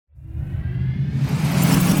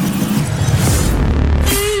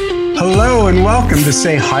and welcome to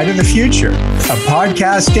Say Hi to the Future, a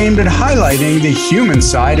podcast aimed at highlighting the human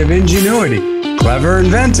side of ingenuity, clever,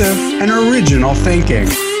 inventive, and original thinking.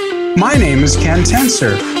 My name is Ken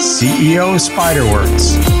Tenser, CEO of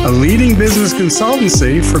Spiderworks, a leading business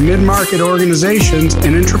consultancy for mid-market organizations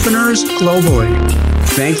and entrepreneurs globally.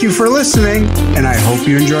 Thank you for listening, and I hope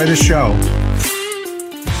you enjoy the show.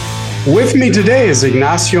 With me today is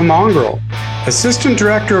Ignacio Mongrel, Assistant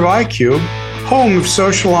Director of iCube, home of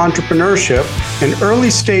social entrepreneurship and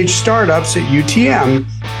early-stage startups at UTM,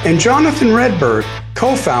 and Jonathan Redbird,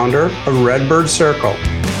 co-founder of Redbird Circle.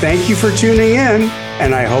 Thank you for tuning in,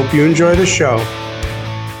 and I hope you enjoy the show.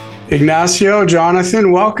 Ignacio,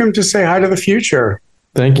 Jonathan, welcome to Say Hi to the Future.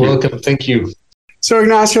 Thank you. Welcome. Thank you. So,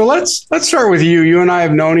 Ignacio, let's start with you. You and I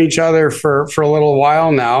have known each other for a little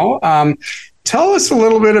while now. Tell us a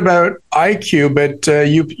little bit about iCube at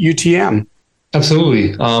UTM.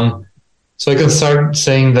 Absolutely. So I can start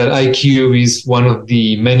saying that iCube is one of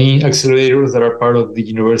the many accelerators that are part of the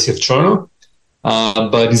University of Toronto,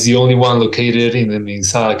 but is the only one located in the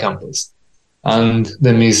Mississauga campus. And the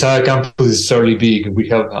Mississauga campus is fairly big. We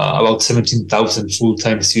have about 17,000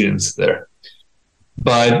 full-time students there.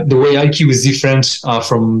 But the way iCube is different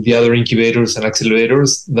from the other incubators and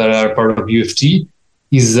accelerators that are part of UFT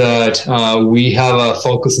is that we have a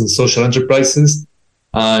focus on social enterprises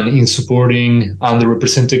and in supporting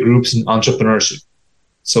underrepresented groups in entrepreneurship.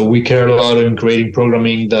 So we care a lot in creating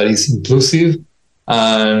programming that is inclusive,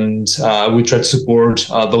 and we try to support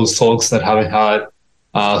those folks that haven't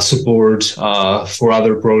had support for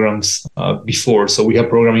other programs before. So we have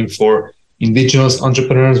programming for Indigenous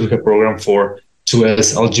entrepreneurs, we have program for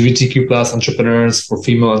 2S LGBTQ plus entrepreneurs, for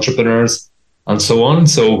female entrepreneurs, and so on.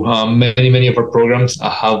 So many of our programs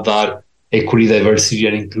have that equity, diversity,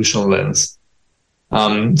 and inclusion lens.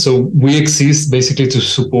 So we exist basically to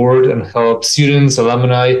support and help students,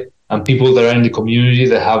 alumni, and people that are in the community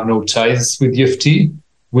that have no ties with UFT.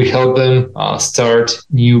 We help them start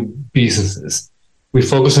new businesses. We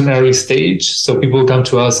focus on early stage, so people come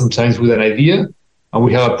to us sometimes with an idea, and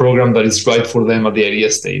we have a program that is right for them at the idea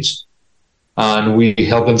stage. And we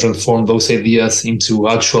help them transform those ideas into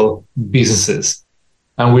actual businesses.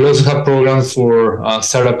 And we also have programs for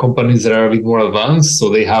startup companies that are a bit more advanced. So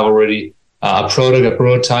they have already a product, a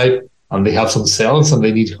prototype, and they have some sales, and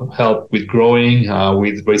they need help with growing,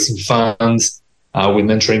 with raising funds, with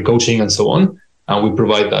mentoring, coaching, and so on. And we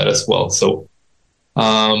provide that as well. So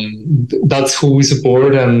that's who we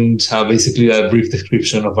support, and basically a brief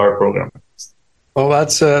description of our program. Well,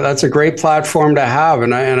 that's a great platform to have,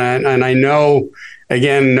 and I know,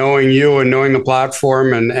 again, knowing you and knowing the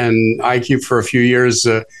platform and iCube for a few years,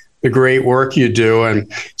 the great work you do.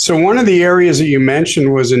 And so one of the areas that you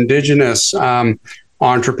mentioned was Indigenous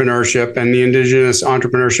entrepreneurship and the Indigenous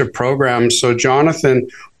entrepreneurship program. So, Jonathan,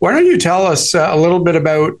 why don't you tell us a little bit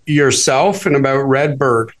about yourself and about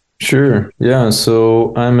Redbird? Sure. Yeah.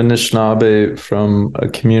 So I'm Anishinaabe from a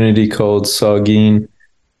community called Saugeen,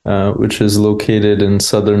 which is located in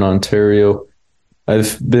Southern Ontario.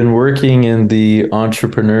 I've been working in the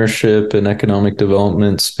entrepreneurship and economic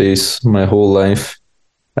development space my whole life.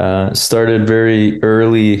 Started very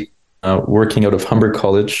early working out of Humber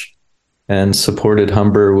College and supported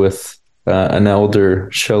Humber with an elder,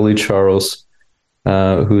 Shelley Charles,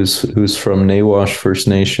 who's from Nawash First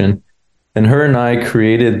Nation. And her and I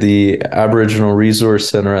created the Aboriginal Resource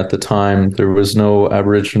Center at the time. There was no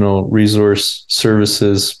Aboriginal resource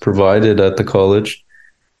services provided at the college.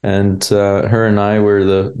 And her and I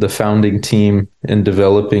were the founding team in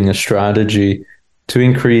developing a strategy to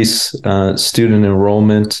increase student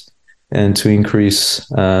enrollment and to increase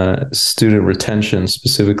student retention,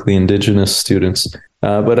 specifically Indigenous students.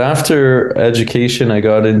 But after education, I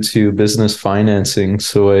got into business financing.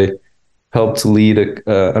 So I helped lead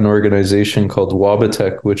an organization called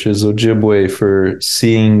Wabatek, which is Ojibwe for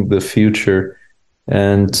seeing the future.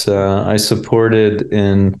 And I supported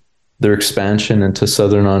in their expansion into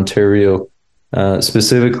Southern Ontario,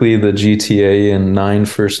 specifically the GTA and 9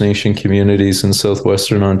 First Nation communities in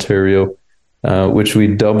Southwestern Ontario, which we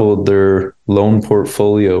doubled their loan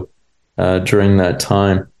portfolio during that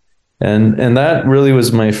time. And that really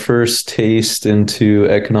was my first taste into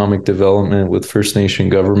economic development with First Nation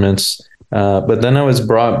governments. But then I was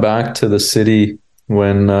brought back to the city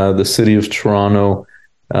when the city of Toronto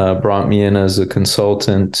brought me in as a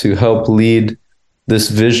consultant to help lead this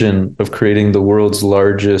vision of creating the world's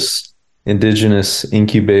largest Indigenous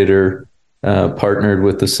incubator partnered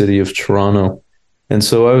with the city of Toronto. And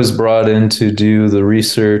so I was brought in to do the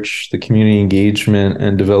research, the community engagement,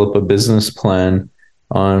 and develop a business plan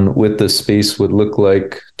on what the space would look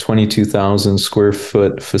like, 22,000 square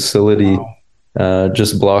foot facility. Wow.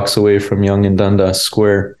 just blocks away from Yonge and Dundas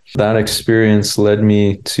Square. That experience led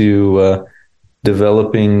me to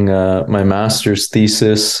developing my master's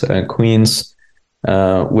thesis at Queen's,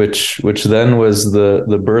 which then was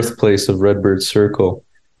the birthplace of Redbird Circle.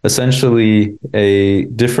 Essentially, a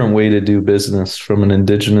different way to do business from an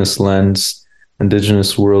Indigenous lens,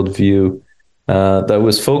 Indigenous worldview, that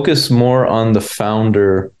was focused more on the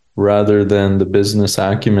founder rather than the business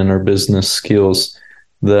acumen or business skills.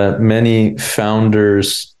 That many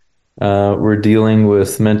founders were dealing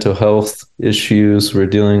with mental health issues, were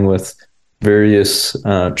dealing with various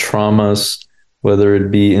traumas, whether it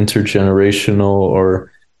be intergenerational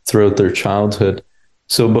or throughout their childhood.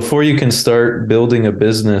 So before you can start building a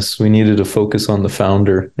business, we needed to focus on the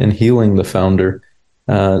founder and healing the founder.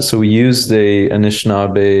 So we used a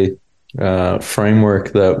Anishinaabe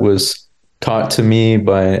framework that was taught to me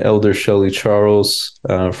by Elder Shelley Charles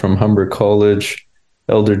from Humber College,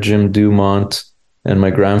 Elder Jim Dumont, and my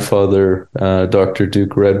grandfather, Dr.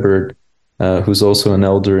 Duke Redbird, who's also an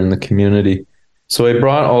elder in the community. So I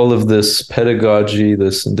brought all of this pedagogy,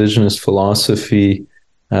 this Indigenous philosophy,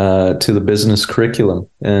 to the business curriculum,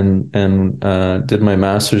 and did my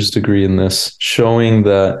master's degree in this, showing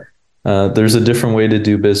that there's a different way to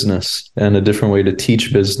do business and a different way to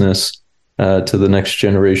teach business to the next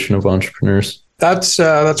generation of entrepreneurs. That's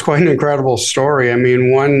quite an incredible story. I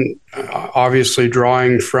mean, one, obviously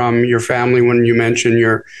drawing from your family when you mentioned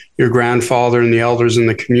your grandfather and the elders in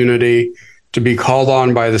the community, to be called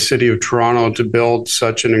on by the city of Toronto to build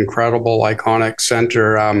such an incredible, iconic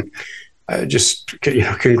center. Just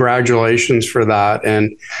congratulations for that.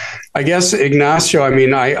 And I guess, Ignacio, I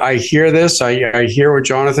mean, I hear this, I hear what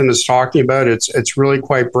Jonathan is talking about. It's really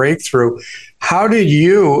quite breakthrough. How did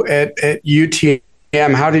you at UTM,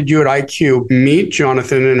 how did you at IQ meet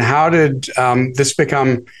Jonathan, and how did this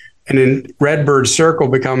become Redbird Circle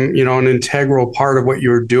become, an integral part of what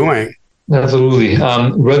you're doing? Absolutely.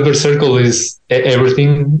 Redbird Circle is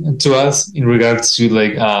everything to us in regards to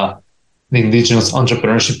the Indigenous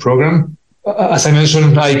Entrepreneurship Program. As I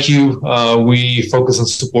mentioned, IQ, we focus on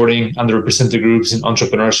supporting underrepresented groups in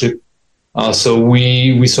entrepreneurship. So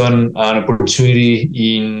we saw an opportunity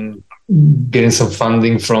in getting some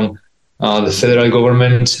funding from the federal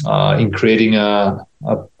government in creating a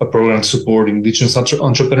program to support Indigenous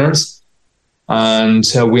entrepreneurs. And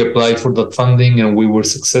we applied for that funding, and we were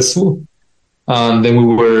successful. And then we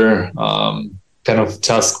were kind of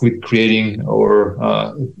tasked with creating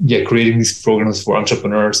these programs for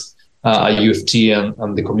entrepreneurs at UFT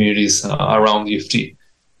and the communities around UFT.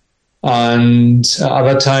 And at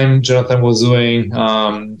that time, Jonathan was doing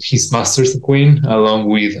his master's at Queen, along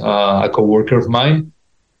with a co-worker of mine,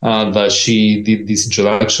 that she did this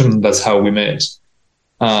introduction. That's how we met.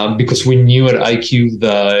 Because we knew at IQ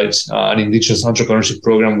that an Indigenous entrepreneurship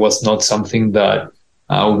program was not something that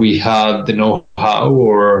we had the know-how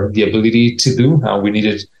or the ability to do. We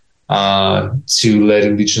needed to let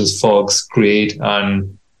Indigenous folks create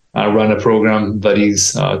and run a program that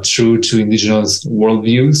is true to Indigenous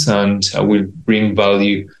worldviews and will bring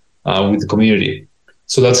value with the community.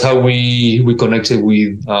 So that's how we connected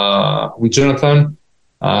with Jonathan,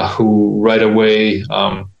 who right away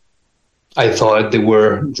I thought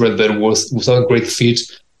Redbird was a great fit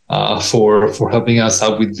for helping us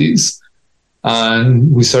out with this.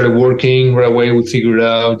 And we started working right away. We figured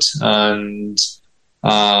out, and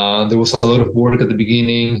there was a lot of work at the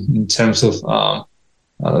beginning in terms of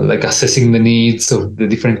assessing the needs of the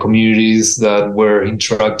different communities that were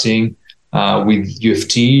interacting with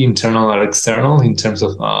UFT, internal and external, in terms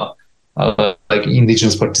of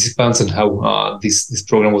Indigenous participants and how this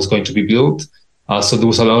program was going to be built. So there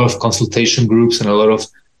was a lot of consultation groups and a lot of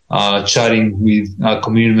chatting with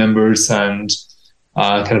community members and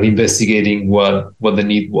kind of investigating what the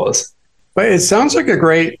need was. But it sounds like a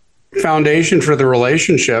great foundation for the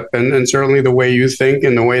relationship, and certainly the way you think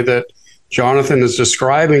and the way that Jonathan is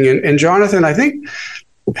describing. And Jonathan, I think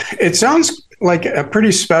it sounds like a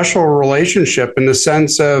pretty special relationship in the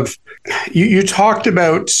sense of you talked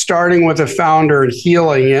about starting with a founder and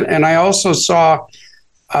healing. And I also saw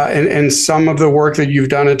in some of the work that you've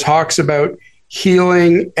done, it talks about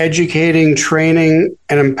healing, educating, training,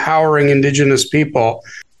 and empowering Indigenous people.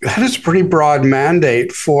 That is a pretty broad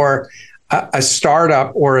mandate for a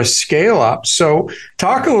startup or a scale up. So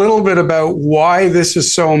talk a little bit about why this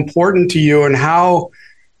is so important to you and how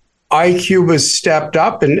iCube has stepped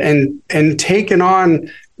up and taken on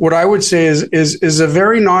what I would say is a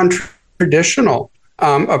very non-traditional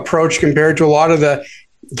approach compared to a lot of the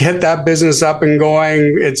get that business up and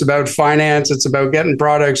going. It's about finance. It's about getting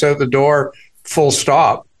products out the door, full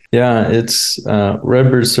stop. Yeah, it's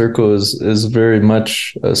Redbird Circle is very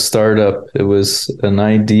much a startup. It was an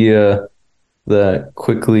idea that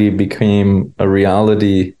quickly became a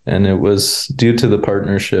reality, and it was due to the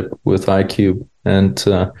partnership with iCube and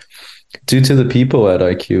due to the people at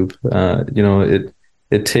iCube.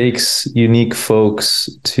 It takes unique folks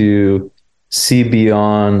to see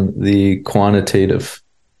beyond the quantitative,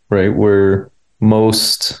 right? Where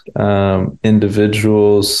most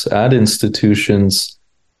individuals at institutions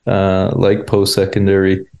like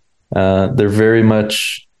post-secondary, they're very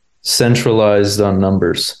much centralized on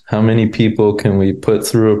numbers. How many people can we put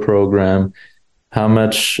through a program? How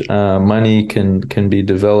much money can be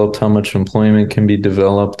developed? How much employment can be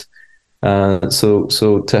developed? So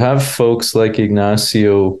to have folks like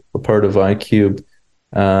Ignacio, a part of iCube,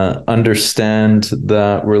 understand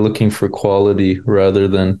that we're looking for quality rather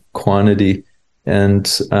than quantity, and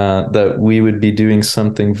that we would be doing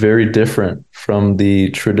something very different from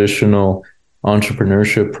the traditional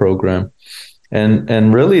entrepreneurship program.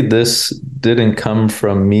 And really, this didn't come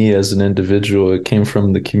from me as an individual. It came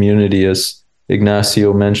from the community. As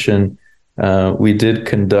Ignacio mentioned, we did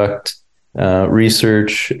conduct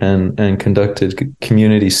research and conducted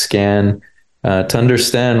community scan to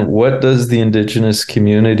understand what does the Indigenous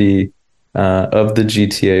community of the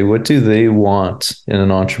GTA, what do they want in an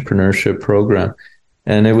entrepreneurship program?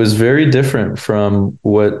 And it was very different from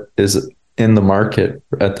what is in the market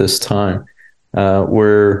at this time,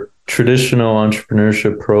 where traditional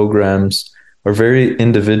entrepreneurship programs are very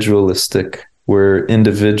individualistic, where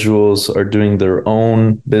individuals are doing their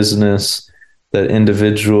own business, that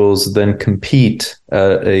individuals then compete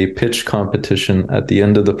at a pitch competition at the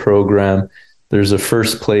end of the program. There's a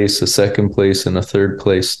first place, a second place, and a third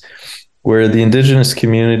place, where the Indigenous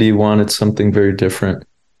community wanted something very different,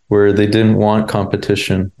 where they didn't want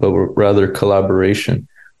competition, but rather collaboration,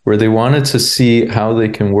 where they wanted to see how they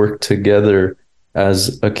can work together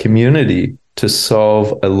as a community to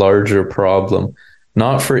solve a larger problem,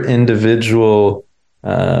 not for individual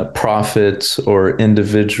profits or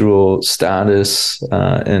individual status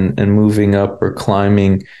and moving up or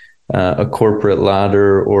climbing a corporate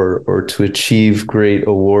ladder or to achieve great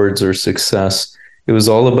awards or success. It was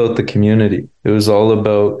all about the community. It was all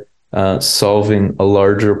about solving a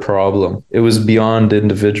larger problem. It was beyond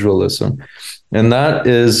individualism. And that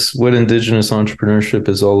is what Indigenous entrepreneurship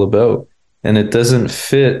is all about. And it doesn't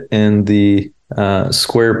fit in the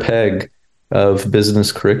square peg of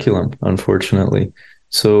business curriculum, unfortunately.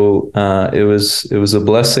 So it was a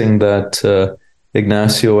blessing that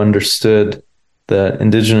Ignacio understood that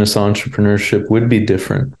Indigenous entrepreneurship would be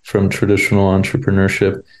different from traditional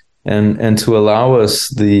entrepreneurship, and to allow us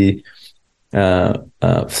the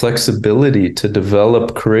flexibility to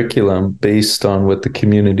develop curriculum based on what the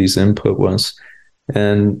community's input was.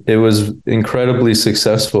 And it was incredibly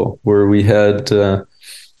successful, where we had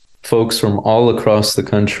folks from all across the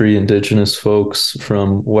country, Indigenous folks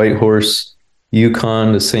from Whitehorse,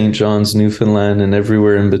 Yukon to St. John's, Newfoundland, and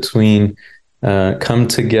everywhere in between, come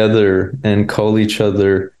together and call each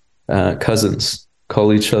other cousins,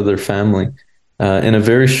 call each other family in a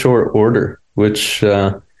very short order, which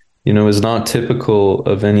is not typical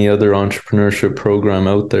of any other entrepreneurship program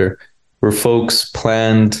out there, where folks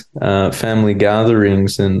planned family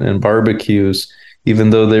gatherings and barbecues,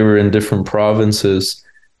 even though they were in different provinces,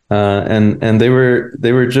 and they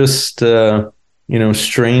were just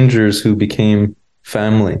strangers who became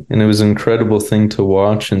family. And it was an incredible thing to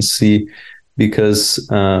watch and see, because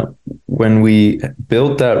when we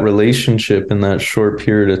built that relationship in that short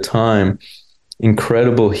period of time,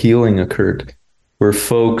 incredible healing occurred, where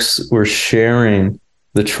folks were sharing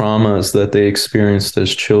the traumas that they experienced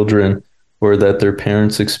as children, or that their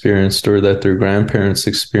parents experienced, or that their grandparents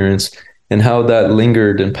experienced, and how that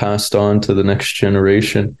lingered and passed on to the next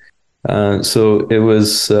generation. So it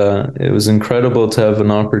was incredible to have an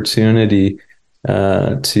opportunity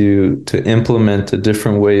to implement a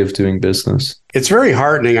different way of doing business. It's very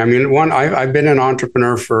heartening. I mean, I've been an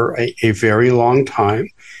entrepreneur for a very long time.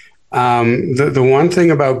 The one thing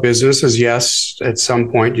about business is, yes, at some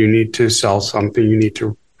point you need to sell something, you need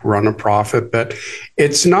to run a profit, but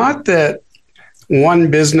it's not that one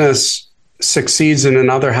business succeeds and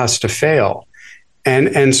another has to fail.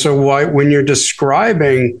 And so when you're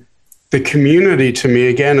describing the community to me,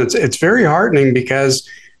 again, it's very heartening, because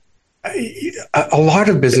a lot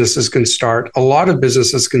of businesses can start, a lot of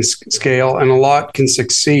businesses can scale, and a lot can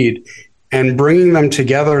succeed. And bringing them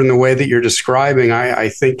together in the way that you're describing, I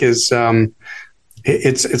think is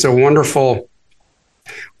it's a wonderful.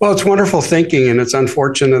 Well, it's wonderful thinking, and it's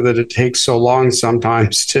unfortunate that it takes so long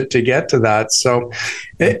sometimes to get to that. So,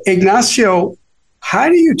 Ignacio, how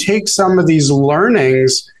do you take some of these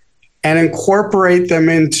learnings and incorporate them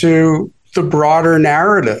into the broader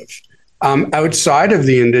narrative outside of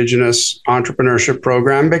the Indigenous Entrepreneurship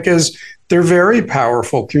Program, because they're very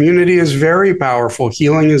powerful. Community is very powerful.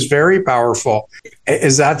 Healing is very powerful.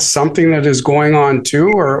 Is that something that is going on too,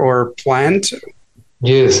 or planned to?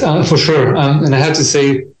 Yes, for sure. And I have to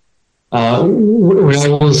say, when I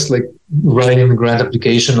was like writing the grant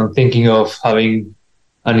application and thinking of having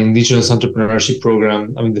an Indigenous entrepreneurship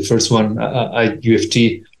program, I mean, the first one at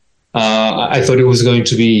UFT, I thought it was going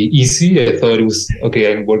to be easy. I thought it was,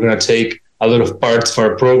 okay, and we're going to take a lot of parts for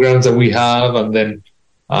our programs that we have, and then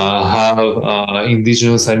have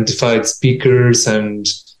Indigenous identified speakers and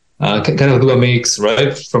kind of do a mix,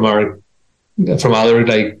 right, from other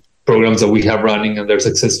like programs that we have running and they're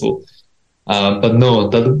successful. But no,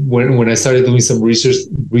 that when I started doing some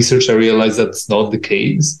research, I realized that's not the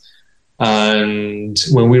case. And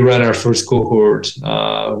when we ran our first cohort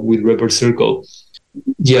with Rebirth Circle,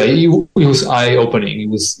 yeah, it was eye-opening. It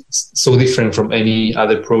was so different from any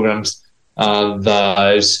other programs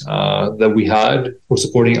that we had for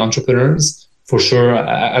supporting entrepreneurs. For sure,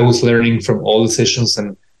 I was learning from all the sessions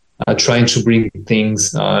and trying to bring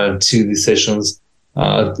things to the sessions,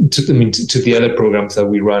 to the other programs that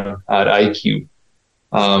we run at IQ.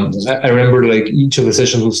 I remember like each of the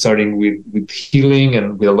sessions was starting with healing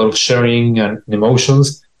and with a lot of sharing and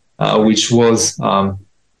emotions, which was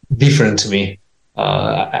different to me.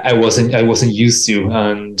 I wasn't used to,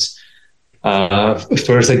 and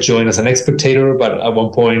first I joined as an spectator, but at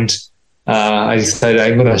one point I decided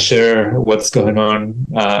I'm gonna share what's going on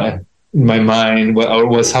in my mind, or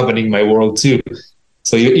what's happening in my world too.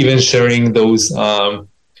 So even sharing those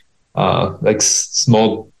like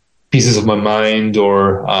small pieces of my mind,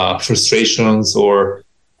 or frustrations, or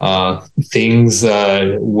things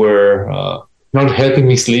that were not helping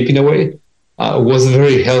me sleep in a way, was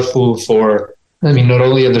very helpful for, I mean, not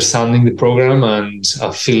only understanding the program and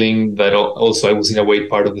feeling that also I was in a way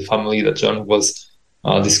part of the family that John was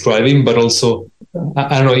describing, but also,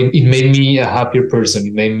 I don't know, it made me a happier person.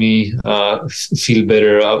 It made me feel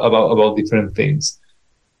better about different things.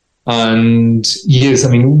 And yes, I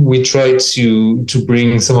mean, we try to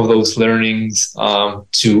bring some of those learnings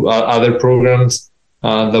to other programs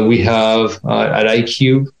that we have at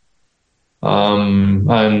IQ.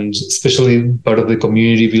 And especially part of the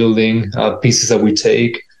community building pieces that we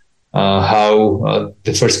take, how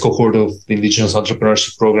the first cohort of the Indigenous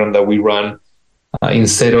Entrepreneurship Program that we run,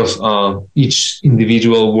 instead of each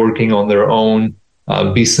individual working on their own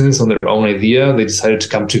business, on their own idea, they decided to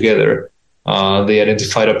come together. They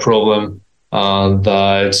identified a problem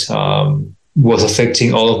that was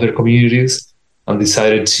affecting all of their communities, and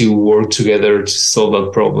decided to work together to solve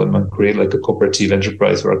that problem and create like a cooperative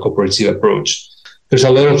enterprise or a cooperative approach. There's a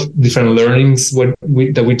lot of different learnings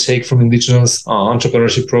that we take from Indigenous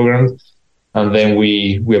entrepreneurship programs, and then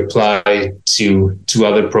we apply to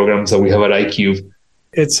other programs that we have at IQ.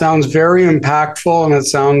 It sounds very impactful, and it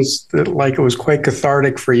sounds like it was quite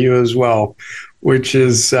cathartic for you as well, which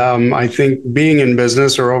is, I think, being in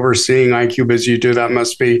business or overseeing IQ as you do, that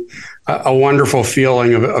must be a wonderful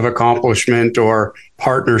feeling of accomplishment or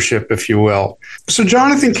partnership, if you will. So,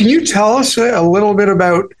 Jonathan, can you tell us a little bit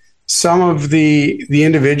about some of the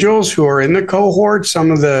individuals who are in the cohort,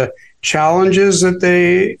 some of the challenges that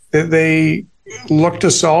they look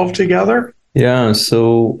to solve together? Yeah,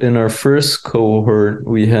 so in our first cohort,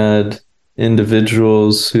 we had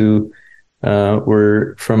individuals who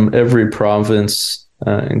were from every province,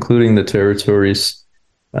 including the territories,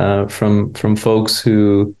 from folks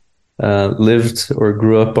who lived or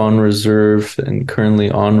grew up on reserve and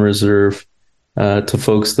currently on reserve, to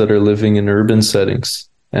folks that are living in urban settings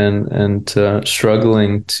and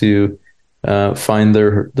struggling to find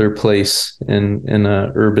their place in an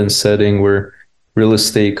urban setting where real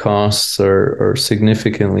estate costs are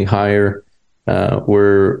significantly higher,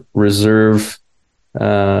 where reserve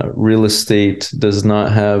real estate does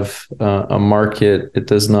not have a market, it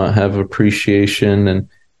does not have appreciation, and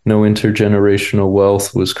no intergenerational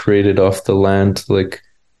wealth was created off the land, like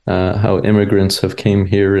how immigrants have came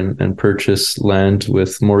here and purchased land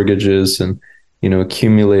with mortgages and,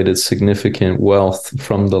 accumulated significant wealth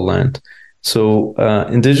from the land. So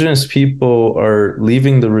Indigenous people are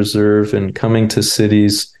leaving the reserve and coming to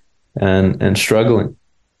cities and struggling.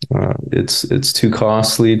 It's too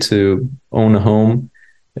costly to own a home.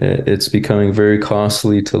 It's becoming very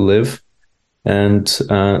costly to live. And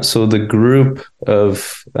so the group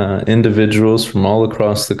of individuals from all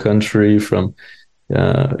across the country, from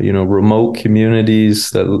remote communities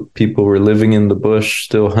that people were living in the bush,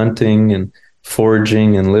 still hunting and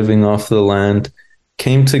foraging and living off the land,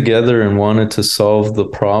 came together and wanted to solve the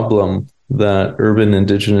problem that urban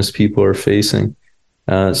indigenous people are facing.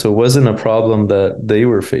 So it wasn't a problem that they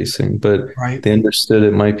were facing, but Right. they understood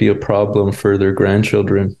it might be a problem for their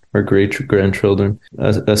grandchildren or great grandchildren.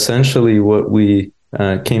 Essentially, what we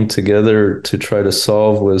came together to try to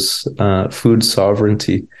solve was food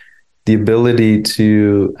sovereignty, the ability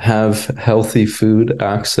to have healthy food,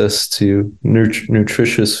 access to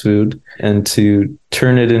nutritious food, and to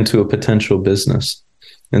turn it into a potential business.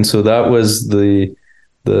 And so that was the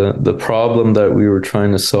problem that we were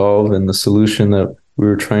trying to solve, and the solution that we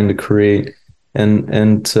were trying to create.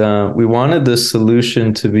 And we wanted this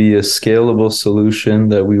solution to be a scalable solution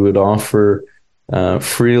that we would offer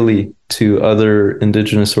freely to other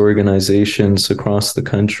Indigenous organizations across the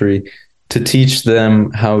country, to teach them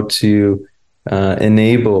how to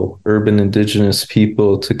enable urban Indigenous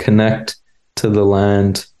people to connect to the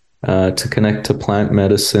land, to connect to plant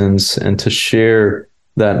medicines, and to share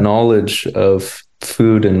that knowledge of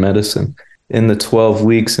food and medicine. In the 12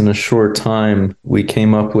 weeks, in a short time, we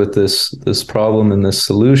came up with this problem and this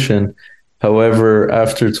solution. However,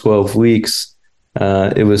 after 12 weeks,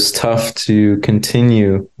 it was tough to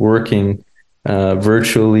continue working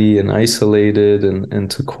virtually and isolated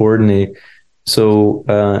and to coordinate. So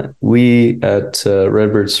we at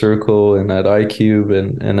Redbird Circle and at iCube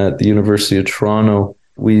and at the University of Toronto,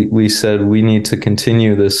 we said we need to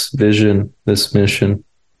continue this vision, this mission.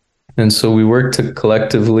 And so we worked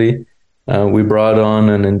collectively. We brought on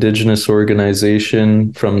an Indigenous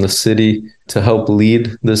organization from the city to help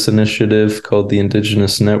lead this initiative called the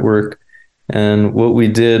Indigenous Network. And what we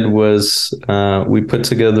did was we put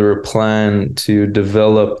together a plan to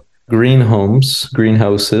develop greenhouses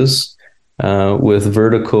with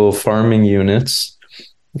vertical farming units,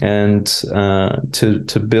 and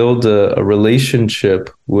to build a relationship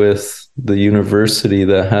with the university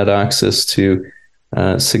that had access to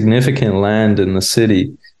significant land in the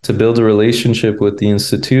city, to build a relationship with the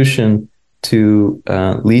institution to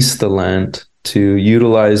lease the land, to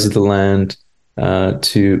utilize the land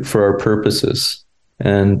for our purposes.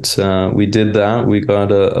 And we did that. We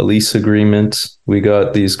got a lease agreement. We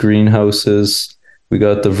got these greenhouses. We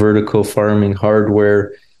got the vertical farming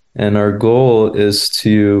hardware. And our goal is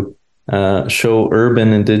to show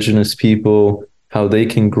urban Indigenous people how they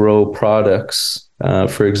can grow products,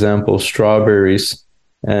 for example, strawberries.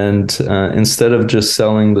 And instead of just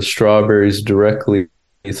selling the strawberries directly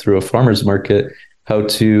through a farmer's market, how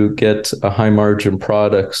to get a high margin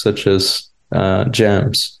product such as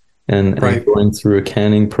jams, and going through a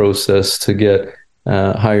canning process to get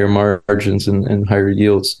higher margins and higher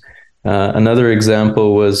yields. Another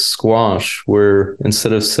example was squash, where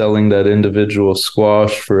instead of selling that individual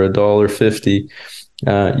squash for $1.50,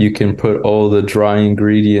 you can put all the dry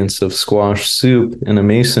ingredients of squash soup in a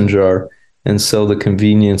mason jar and sell the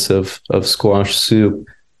convenience of squash soup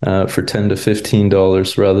for $10 to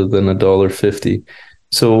 $15 rather than $1.50.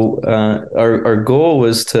 So our goal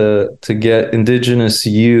was to get Indigenous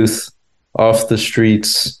youth off the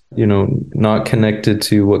streets, not connected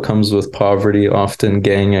to what comes with poverty, often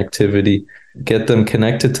gang activity, get them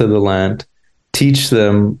connected to the land, teach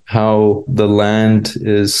them how the land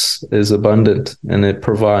is abundant and it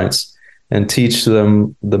provides, and teach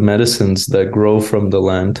them the medicines that grow from the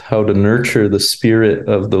land, how to nurture the spirit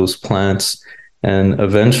of those plants, and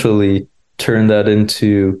eventually turn that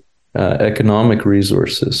into economic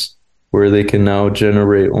resources where they can now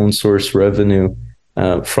generate own source revenue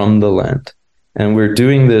from the land. And we're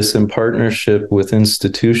doing this in partnership with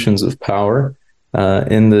institutions of power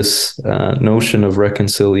in this notion of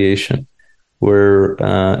reconciliation, where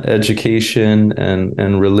education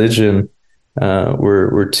and religion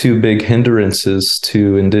were two big hindrances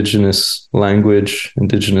to Indigenous language,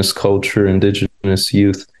 Indigenous culture, Indigenous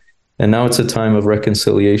youth. And now it's a time of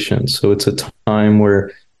reconciliation. So it's a time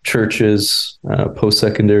where churches,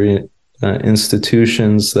 post-secondary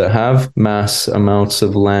institutions that have mass amounts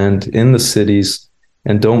of land in the cities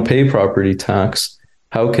and don't pay property tax,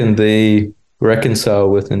 how can they reconcile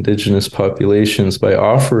with Indigenous populations by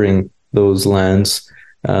offering those lands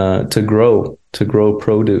to grow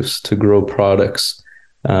produce, to grow products,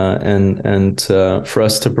 and for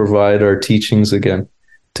us to provide our teachings again,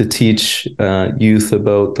 to teach youth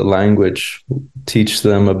about the language, teach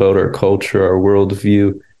them about our culture, our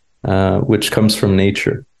worldview, which comes from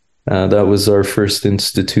nature. That was our first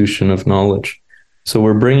institution of knowledge. So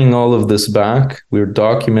we're bringing all of this back. We're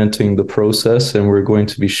documenting the process, and we're going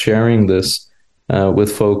to be sharing this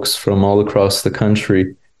with folks from all across the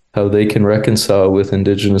country, how they can reconcile with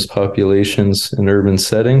Indigenous populations in urban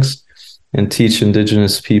settings and teach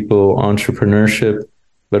Indigenous people entrepreneurship,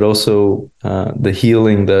 but also the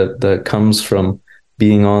healing that comes from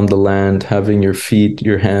being on the land, having your feet,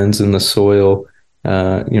 your hands in the soil,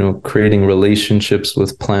 creating relationships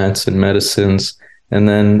with plants and medicines, and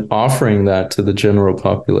then offering that to the general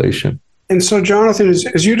population. And so, Jonathan,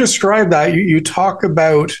 as you describe that, you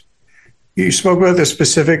spoke about the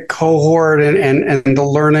specific cohort and the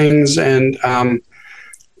learnings and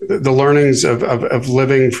the learnings of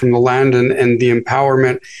living from the land and the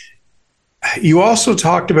empowerment. You also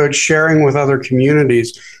talked about sharing with other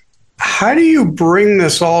communities. How do you bring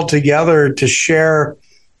this all together to share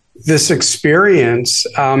this experience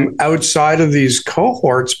outside of these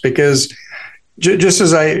cohorts? Because just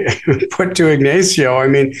as I put to Ignacio, I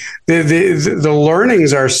mean, the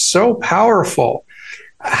learnings are so powerful.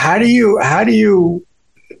 How do you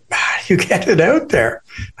get it out there?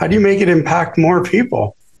 How do you make it impact more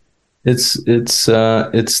people? It's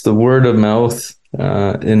the word of mouth.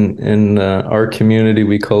 In our community,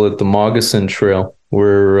 we call it the Moccasin Trail,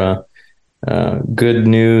 where good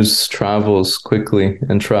news travels quickly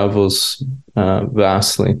and travels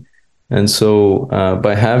vastly. And so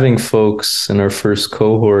by having folks in our first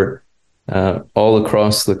cohort all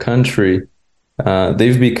across the country,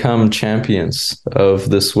 they've become champions of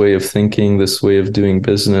this way of thinking, this way of doing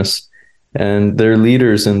business. And they're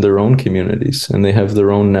leaders in their own communities, and they have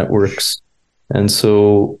their own networks. And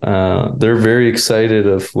so they're very excited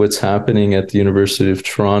of what's happening at the University of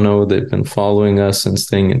Toronto. They've been following us and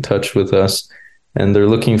staying in touch with us. And they're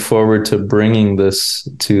looking forward to bringing this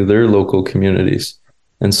to their local communities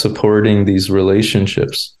and supporting these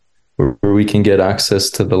relationships where we can get access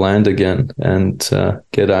to the land again and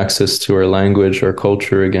get access to our language, our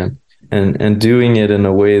culture again. And doing it in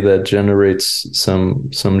a way that generates some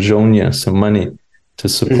zhonya, some money to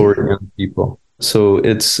support young people. So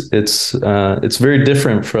it's very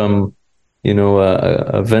different from,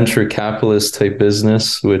 a venture capitalist type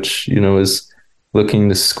business, which, is looking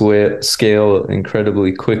to scale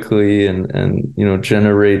incredibly quickly and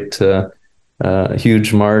generate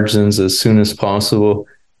huge margins as soon as possible,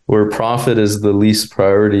 where profit is the least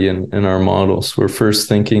priority in our models. We're first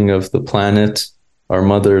thinking of the planet, our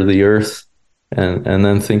mother, the earth, and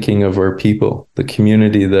then thinking of our people, the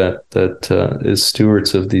community that is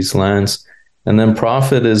stewards of these lands. And then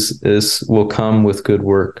profit will come with good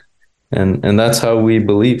work. And that's how we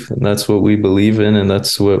believe, and that's what we believe in, and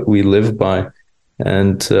that's what we live by.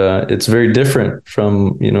 And it's very different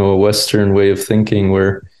from, a Western way of thinking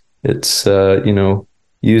where it's,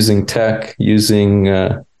 using tech,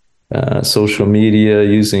 using social media,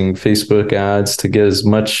 using Facebook ads to get as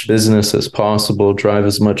much business as possible, drive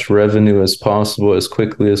as much revenue as possible, as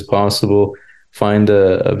quickly as possible, find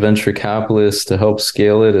a venture capitalist to help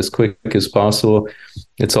scale it as quick as possible.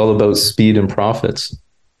 It's all about speed and profits.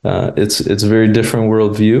 It's a very different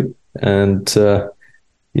worldview. And,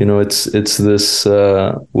 it's this,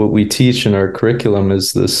 what we teach in our curriculum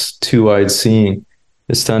is this two-eyed seeing,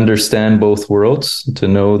 is to understand both worlds, to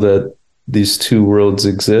know that these two worlds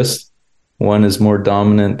exist. One is more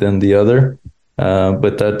dominant than the other,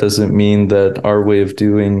 but that doesn't mean that our way of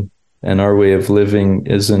doing and our way of living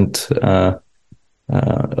isn't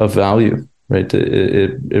of value, right?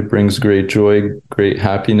 It brings great joy, great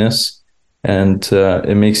happiness, and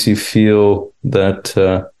it makes you feel that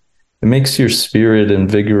it makes your spirit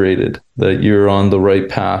invigorated, that you're on the right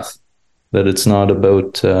path, that it's not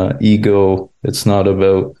about ego, it's not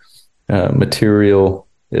about material.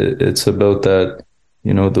 It's about that,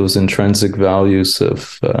 those intrinsic values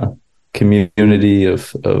of community,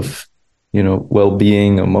 of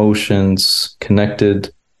well-being, emotions,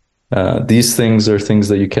 connected. These things are things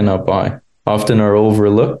that you cannot buy, often are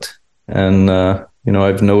overlooked. And,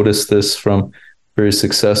 I've noticed this from very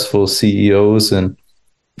successful CEOs and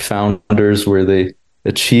founders where they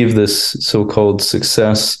achieve this so-called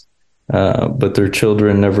success, but their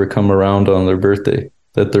children never come around on their birthday,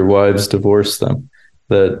 that their wives divorce them,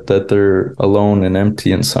 that they're alone and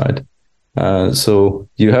empty inside. So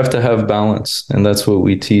you have to have balance. And that's what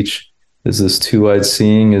we teach, is this two-eyed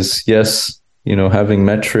seeing is, yes, having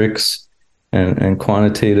metrics and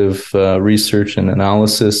quantitative research and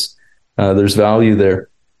analysis. There's value there,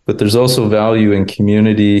 but there's also value in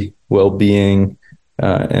community well-being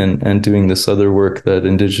and doing this other work that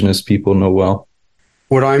Indigenous people know well.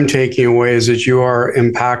 What I'm taking away is that you are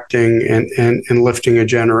impacting and lifting a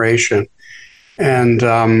generation. And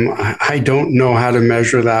I don't know how to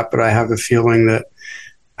measure that, but I have a feeling that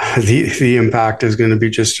the impact is going to be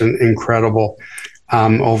just incredible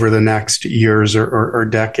over the next years or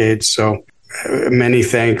decades. So many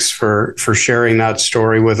thanks for sharing that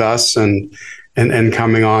story with us and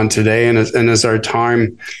coming on today. And as our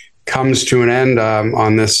time comes to an end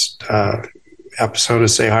on this episode of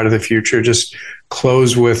Say Hi to the Future, just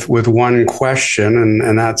close with one question,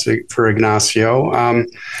 and that's for Ignacio.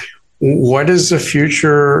 What is the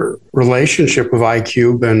future relationship with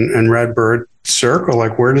iCube and Redbird Circle?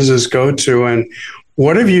 Like, where does this go to? And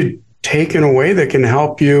what have you taken away that can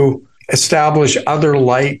help you establish other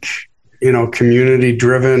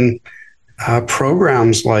community-driven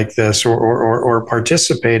programs like this, or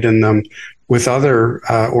participate in them with other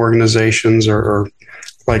organizations or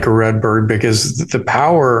like a Redbird? Because the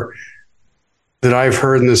power that I've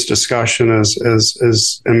heard in this discussion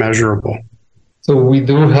is immeasurable. So we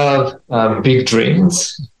do have big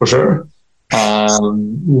dreams, for sure.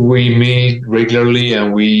 We meet regularly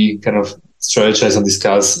and we kind of strategize and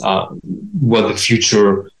discuss what the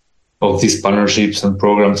future of these partnerships and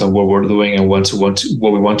programs and what we're doing and what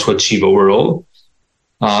we want to achieve overall.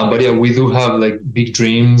 But yeah, we do have like big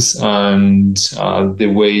dreams, and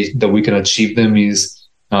the way that we can achieve them is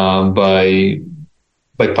by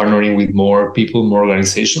partnering with more people, more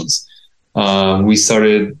organizations. We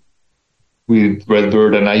started with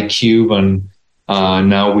Redbird and iCube, and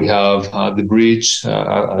now we have The Bridge,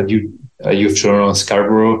 a youth children in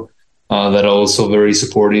Scarborough, that are also very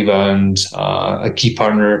supportive and a key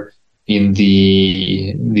partner in the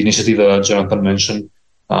initiative that Jonathan mentioned,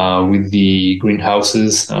 with the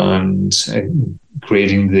greenhouses and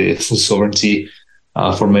creating the food sovereignty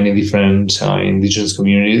for many different indigenous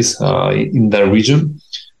communities in that region.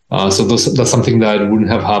 So that's something that wouldn't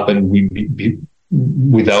have happened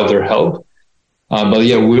without their help. But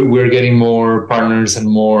yeah, we're getting more partners and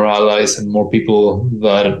more allies and more people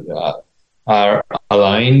that are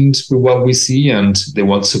aligned with what we see and they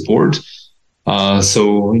want support.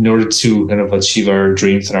 So in order to kind of achieve our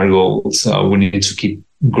dreams and our goals, we need to keep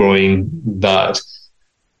growing that.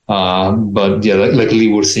 But yeah, luckily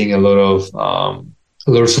we're seeing a lot of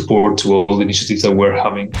support to all the initiatives that we're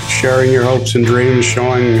having. Sharing your hopes and dreams,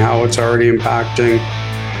 showing how it's already impacting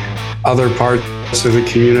other parts of the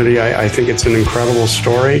community. I think it's an incredible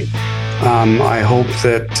story. I hope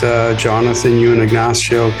that Jonathan, you and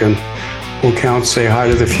Ignacio will count Say Hi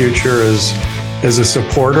to the Future as a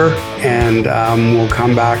supporter, and will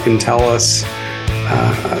come back and tell us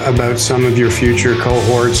about some of your future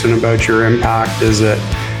cohorts and about your impact as it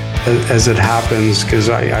happens, because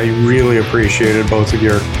I really appreciated both of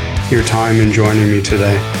your time in joining me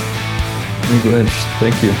today.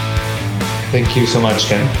 Thank you. Thank you so much,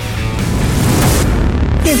 Ken.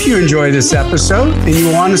 If you enjoyed this episode and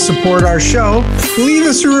you want to support our show, leave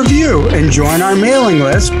us a review and join our mailing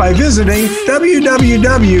list by visiting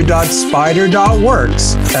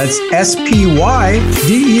www.spyder.works. That's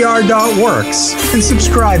SPYDER.works, and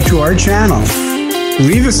subscribe to our channel.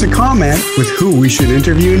 Leave us a comment with who we should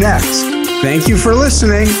interview next. Thank you for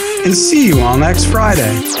listening, and see you all next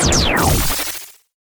Friday.